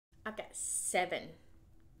I've got 7.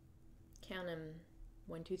 Count them.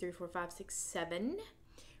 1, 2, 3, 4, 5, 6, 7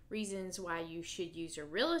 reasons why you should use a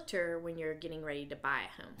realtor when you're getting ready to buy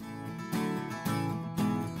a home.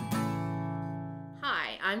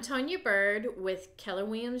 Hi, I'm Tonya Byrd with Keller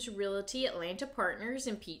Williams Realty Atlanta Partners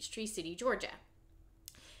in Peachtree City, Georgia.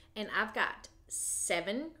 And I've got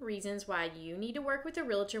 7 reasons why you need to work with a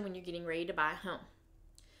realtor when you're getting ready to buy a home.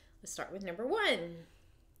 Let's start with number 1.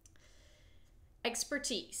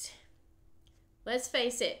 Expertise. Let's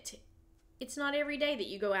face it, it's not every day that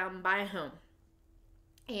you go out and buy a home.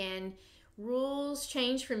 And rules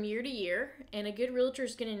change from year to year, and a good realtor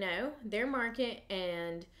is going to know their market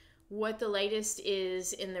and what the latest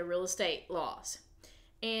is in the real estate laws.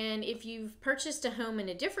 And if you've purchased a home in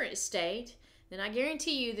a different state, then I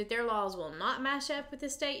guarantee you that their laws will not match up with the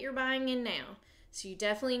state you're buying in now. So you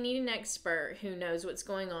definitely need an expert who knows what's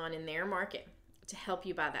going on in their market to help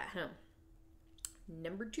you buy that home.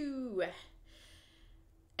 Number 2,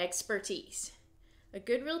 expertise. A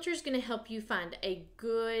good realtor is going to help you find a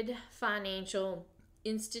good financial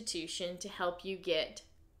institution to help you get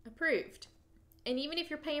approved. And even if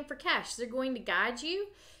you're paying for cash, they're going to guide you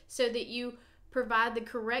so that you provide the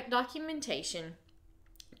correct documentation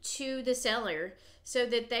to the seller so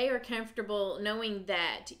that they are comfortable knowing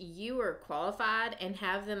that you are qualified and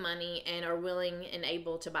have the money and are willing and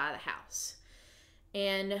able to buy the house.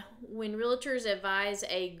 And when realtors advise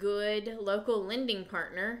a good local lending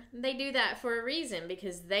partner, they do that for a reason,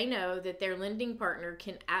 because they know that their lending partner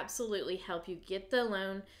can absolutely help you get the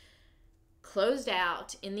loan closed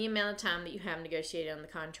out in the amount of time that you have negotiated on the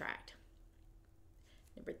contract.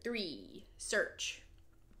 Number 3, search.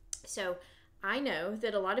 So I know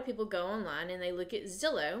that a lot of people go online and they look at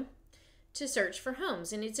Zillow to search for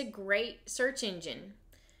homes, and it's a great search engine.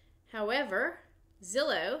 However,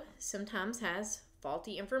 Zillow sometimes has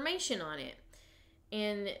faulty information on it.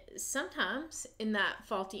 And sometimes in that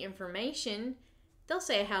faulty information, they'll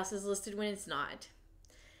say a house is listed when it's not.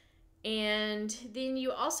 And then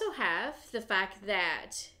you also have the fact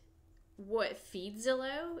that what feeds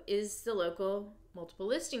Zillow is the local multiple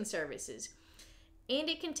listing services. And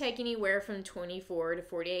it can take anywhere from 24 to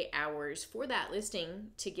 48 hours for that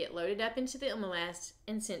listing to get loaded up into the MLS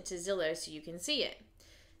and sent to Zillow so you can see it.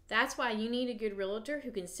 That's why you need a good realtor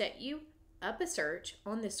who can set you up a search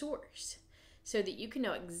on the source so that you can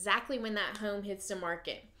know exactly when that home hits the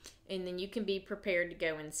market, and then you can be prepared to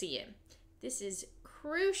go and see it. This is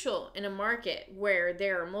crucial in a market where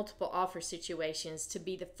there are multiple offer situations to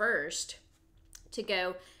be the first to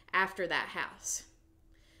go after that house.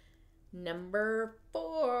 Number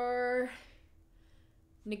 4,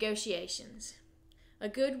 negotiations. A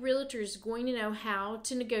good realtor is going to know how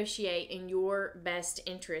to negotiate in your best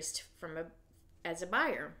interest as a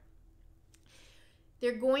buyer.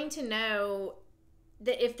 They're going to know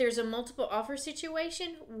that if there's a multiple offer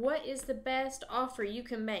situation, what is the best offer you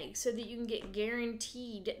can make so that you can get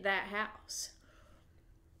guaranteed that house,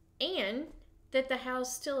 and that the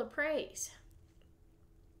house still appraise.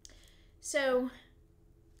 So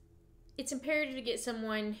it's imperative to get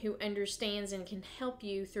someone who understands and can help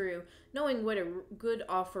you through knowing what a good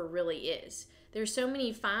offer really is. There's so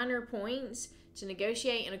many finer points to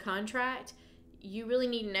negotiate in a contract. You really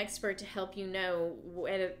need an expert to help you know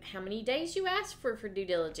how many days you ask for due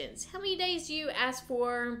diligence, how many days you ask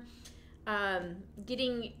for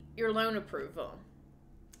getting your loan approval.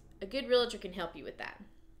 A good realtor can help you with that.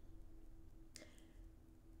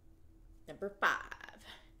 Number 5,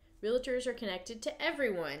 realtors are connected to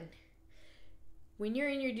everyone. When you're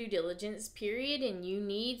in your due diligence period and you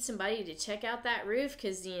need somebody to check out that roof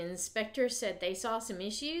because the inspector said they saw some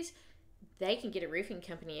issues, they can get a roofing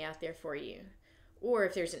company out there for you. Or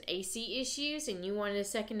if there's an AC issues and you wanted a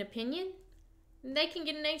second opinion, they can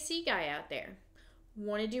get an AC guy out there.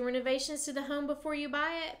 Want to do renovations to the home before you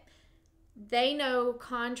buy it? They know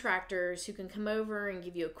contractors who can come over and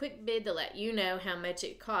give you a quick bid to let you know how much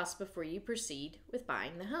it costs before you proceed with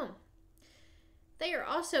buying the home. They are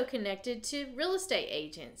also connected to real estate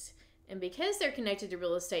agents. And because they're connected to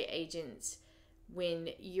real estate agents, when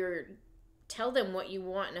you're tell them what you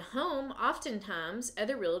want in a home, oftentimes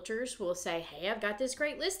other realtors will say, hey, I've got this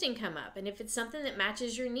great listing come up. And if it's something that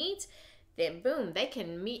matches your needs, then boom, they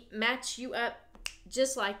can match you up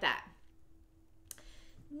just like that.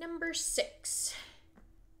 Number 6,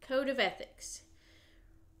 code of ethics.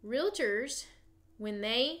 Realtors, when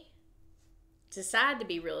they decide to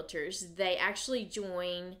be realtors, they actually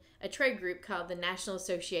join a trade group called the National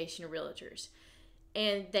Association of Realtors.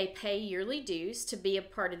 And they pay yearly dues to be a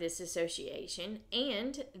part of this association,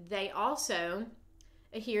 and they also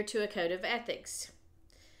adhere to a code of ethics.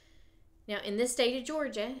 Now, in the state of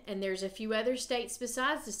Georgia, and there's a few other states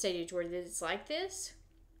besides the state of Georgia that it's like this,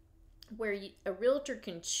 where a realtor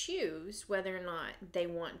can choose whether or not they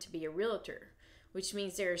want to be a realtor, which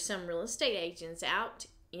means there are some real estate agents out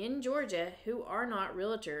in Georgia who are not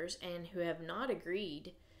realtors and who have not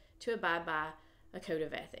agreed to abide by a code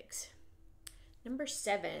of ethics. Number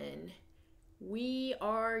 7, we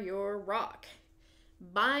are your rock.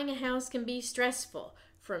 Buying a house can be stressful,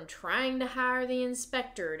 from trying to hire the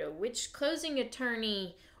inspector to which closing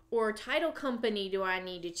attorney or title company do I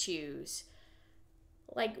need to choose.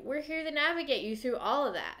 Like, we're here to navigate you through all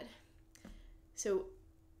of that. So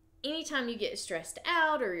anytime you get stressed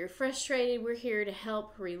out or you're frustrated, we're here to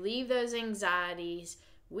help relieve those anxieties.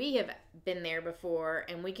 We have been there before,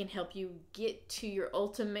 and we can help you get to your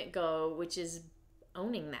ultimate goal, which is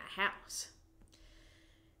owning that house.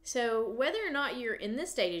 So whether or not you're in the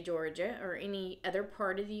state of Georgia or any other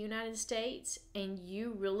part of the United States and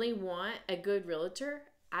you really want a good realtor,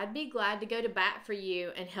 I'd be glad to go to bat for you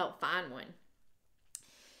and help find one.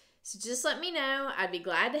 So just let me know. I'd be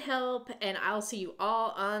glad to help, and I'll see you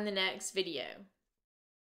all on the next video.